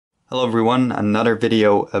Hello everyone, another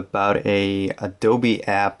video about a Adobe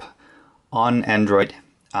app on Android.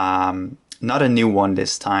 Not a new one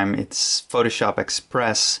this time, it's Photoshop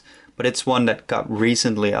Express, but it's one that got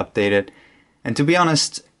recently updated. And to be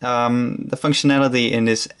honest, the functionality in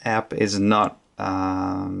this app is not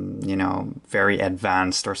very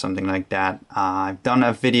advanced or something like that. I've done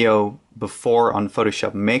a video before on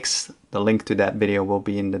Photoshop Mix. The link to that video will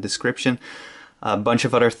be in the description. A bunch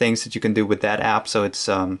of other things that you can do with that app, so it's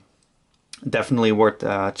definitely worth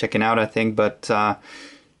checking out, I think. But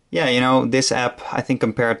yeah, this app, I think,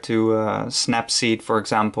 compared to Snapseed, for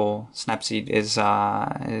example, Snapseed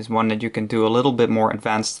is one that you can do a little bit more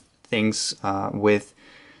advanced things with.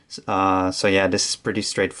 So yeah, this is pretty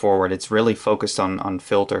straightforward. It's really focused on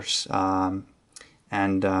filters and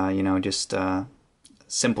just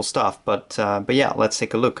simple stuff. But yeah, let's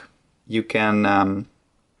take a look. You can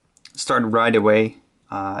start right away.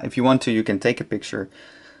 If you want to, you can take a picture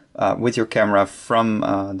with your camera from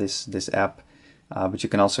this app, but you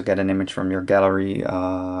can also get an image from your gallery,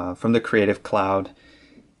 from the Creative Cloud,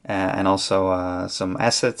 and also some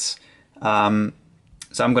assets. So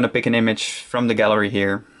I'm going to pick an image from the gallery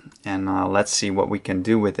here, and let's see what we can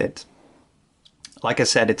do with it. Like I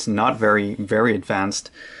said, it's not very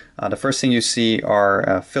advanced. The first thing you see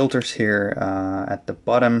are filters here at the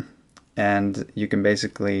bottom, and you can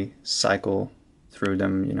basically cycle through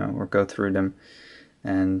them, or go through them.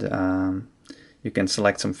 And you can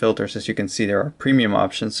select some filters. As you can see, there are premium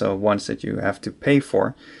options, so ones that you have to pay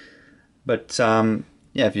for. But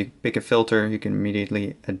yeah, if you pick a filter, you can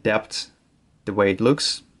immediately adapt the way it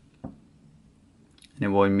looks, and it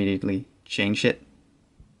will immediately change it.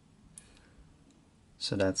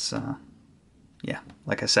 So that's yeah,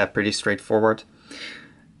 like I said, pretty straightforward.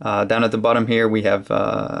 Down at the bottom here we have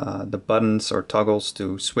the buttons or toggles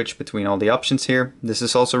to switch between all the options here. This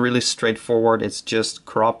is also really straightforward. It's just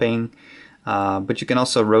cropping, but you can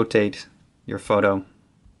also rotate your photo.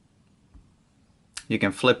 You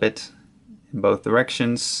can flip it in both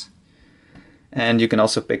directions, and you can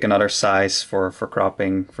also pick another size for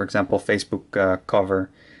cropping. For example, Facebook cover,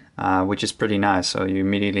 which is pretty nice. So you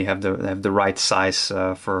immediately have the right size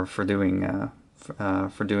for doing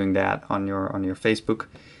that on your Facebook.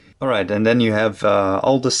 Alright, and then you have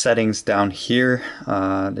all the settings down here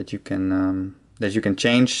that you can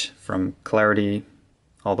change, from clarity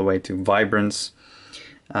all the way to vibrance.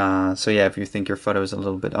 So yeah, if you think your photo is a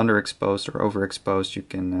little bit underexposed or overexposed, you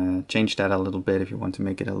can change that a little bit. If you want to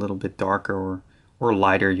make it a little bit darker or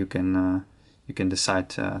lighter, you can decide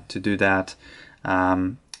to do that.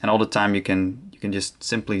 And all the time you can just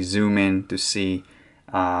simply zoom in to see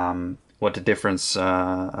what the difference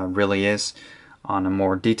really is on a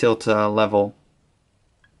more detailed level.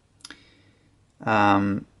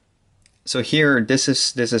 So here, this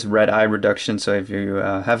is Redeye Reduction. So if you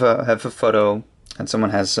have a photo and someone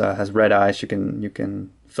has red eyes, you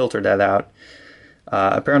can filter that out.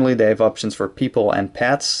 Apparently, they have options for people and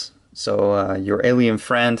pets. So your alien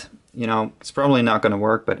friend, it's probably not going to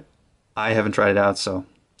work, but I haven't tried it out, so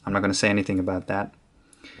I'm not going to say anything about that.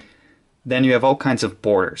 Then you have all kinds of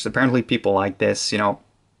borders. Apparently, people like this.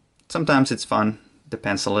 Sometimes it's fun,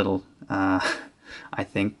 depends a little, I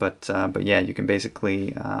think, but yeah, you can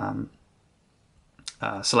basically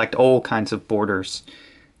select all kinds of borders,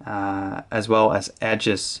 as well as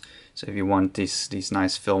edges. So if you want these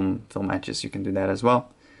nice film edges, you can do that as well.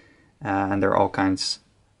 And there are all kinds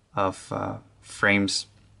of frames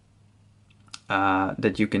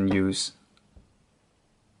that you can use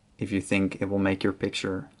if you think it will make your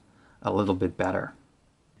picture a little bit better.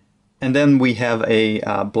 And then we have a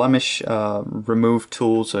blemish remove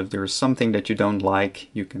tool. So if there's something that you don't like,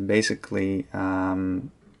 you can basically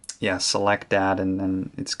select that, and then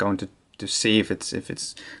it's going to see if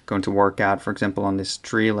it's going to work out. For example, on this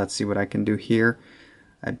tree, let's see what I can do here.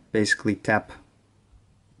 I basically tap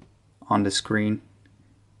on the screen,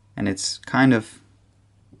 and it's kind of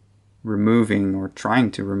removing or trying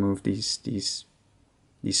to remove these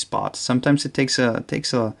spots. Sometimes it takes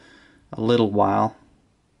a little while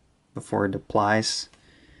before it applies.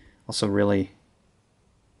 Also really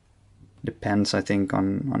depends, I think,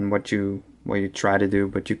 on what you try to do,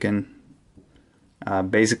 but you can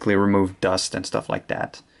basically remove dust and stuff like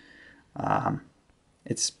that.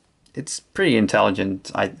 It's pretty intelligent,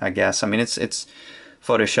 I guess. I mean, it's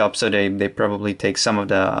Photoshop, so they probably take some of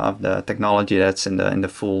the technology that's in the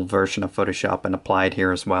full version of Photoshop and apply it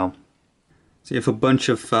here as well. So you have a bunch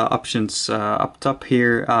of options up top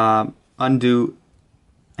here. Undo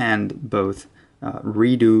and both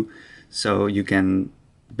redo, so you can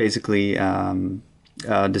basically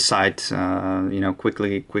decide,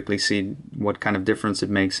 quickly see what kind of difference it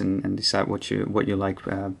makes, and decide what you like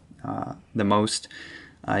the most.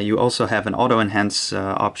 You also have an auto enhance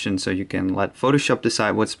option, so you can let Photoshop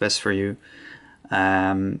decide what's best for you.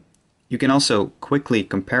 You can also quickly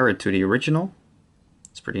compare it to the original.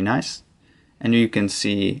 It's pretty nice. And you can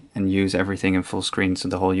see and use everything in full screen, so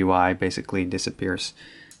the whole UI basically disappears.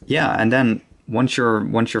 Yeah, and then once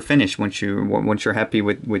you're finished, once you're happy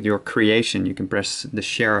with your creation, you can press the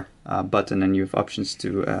share button, and you have options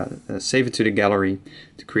to save it to the gallery,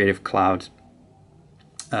 to Creative Cloud,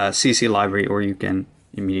 CC Library, or you can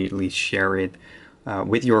immediately share it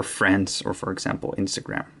with your friends, or for example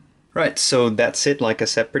Instagram. Right, so that's it. Like I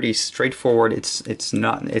said, pretty straightforward. It's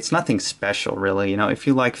nothing special really. You know, if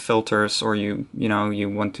you like filters, or you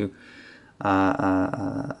want to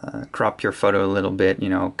crop your photo a little bit, you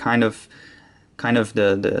know, kind of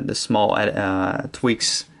the small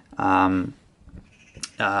tweaks and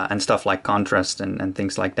stuff like contrast and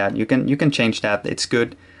things like that. You can change that. It's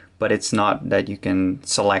good, but it's not that you can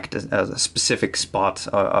select a specific spot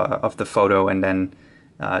of the photo and then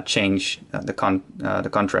change the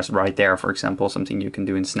contrast right there, for example, something you can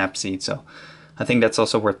do in Snapseed. So I think that's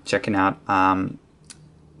also worth checking out.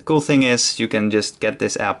 The cool thing is you can just get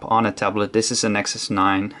this app on a tablet. This is an Nexus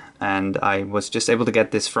 9, and I was just able to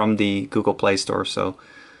get this from the Google Play Store, so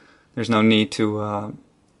there's no need to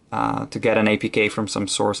get an APK from some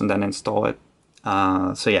source and then install it.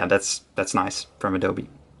 So yeah, that's nice from Adobe.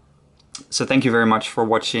 So thank you very much for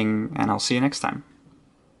watching, and I'll see you next time.